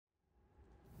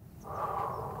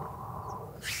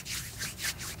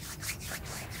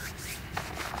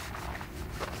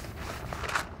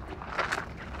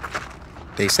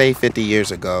They say 50 years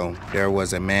ago, there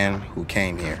was a man who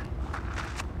came here.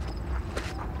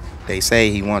 They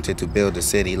say he wanted to build a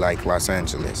city like Los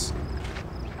Angeles.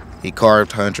 He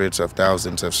carved hundreds of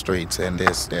thousands of streets in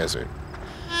this desert.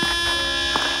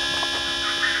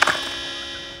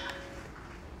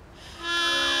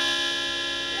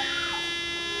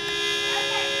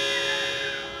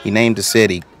 He named the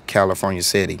city California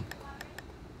City.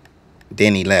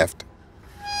 Then he left.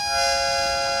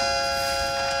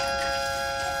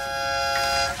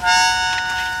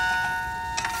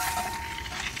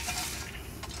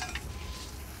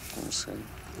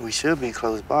 We should be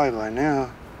close by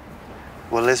now.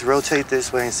 Well, let's rotate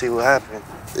this way and see what happens.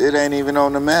 It ain't even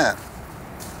on the map.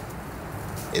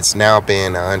 It's now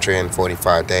been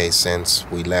 145 days since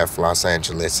we left Los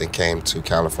Angeles and came to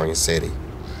California City.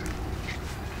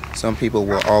 Some people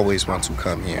will always want to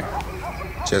come here,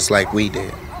 just like we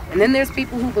did. And then there's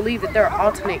people who believe that there are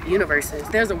alternate universes.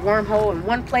 There's a wormhole in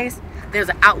one place, there's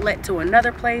an outlet to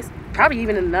another place, probably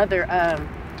even another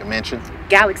dimension,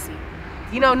 galaxy.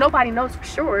 You know, nobody knows for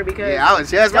sure because... Yeah, I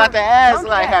was just about to ask,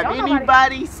 like, have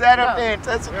anybody set up there and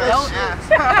touched this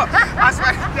shit? I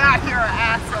swear to God, you're an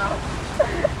asshole.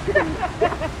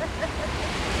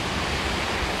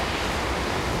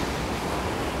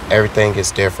 Everything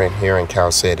is different here in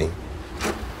Cal City.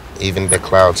 Even the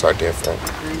clouds are different.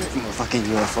 That's a fucking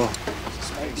UFO.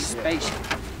 Spaceship.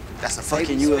 That's a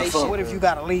fucking UFO. What if you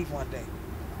gotta leave one day?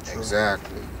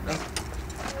 Exactly.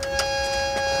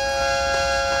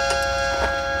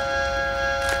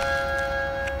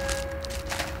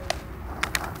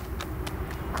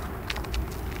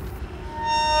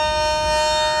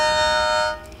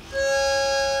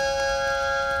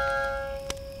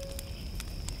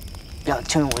 Your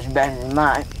tune was better than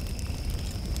mine.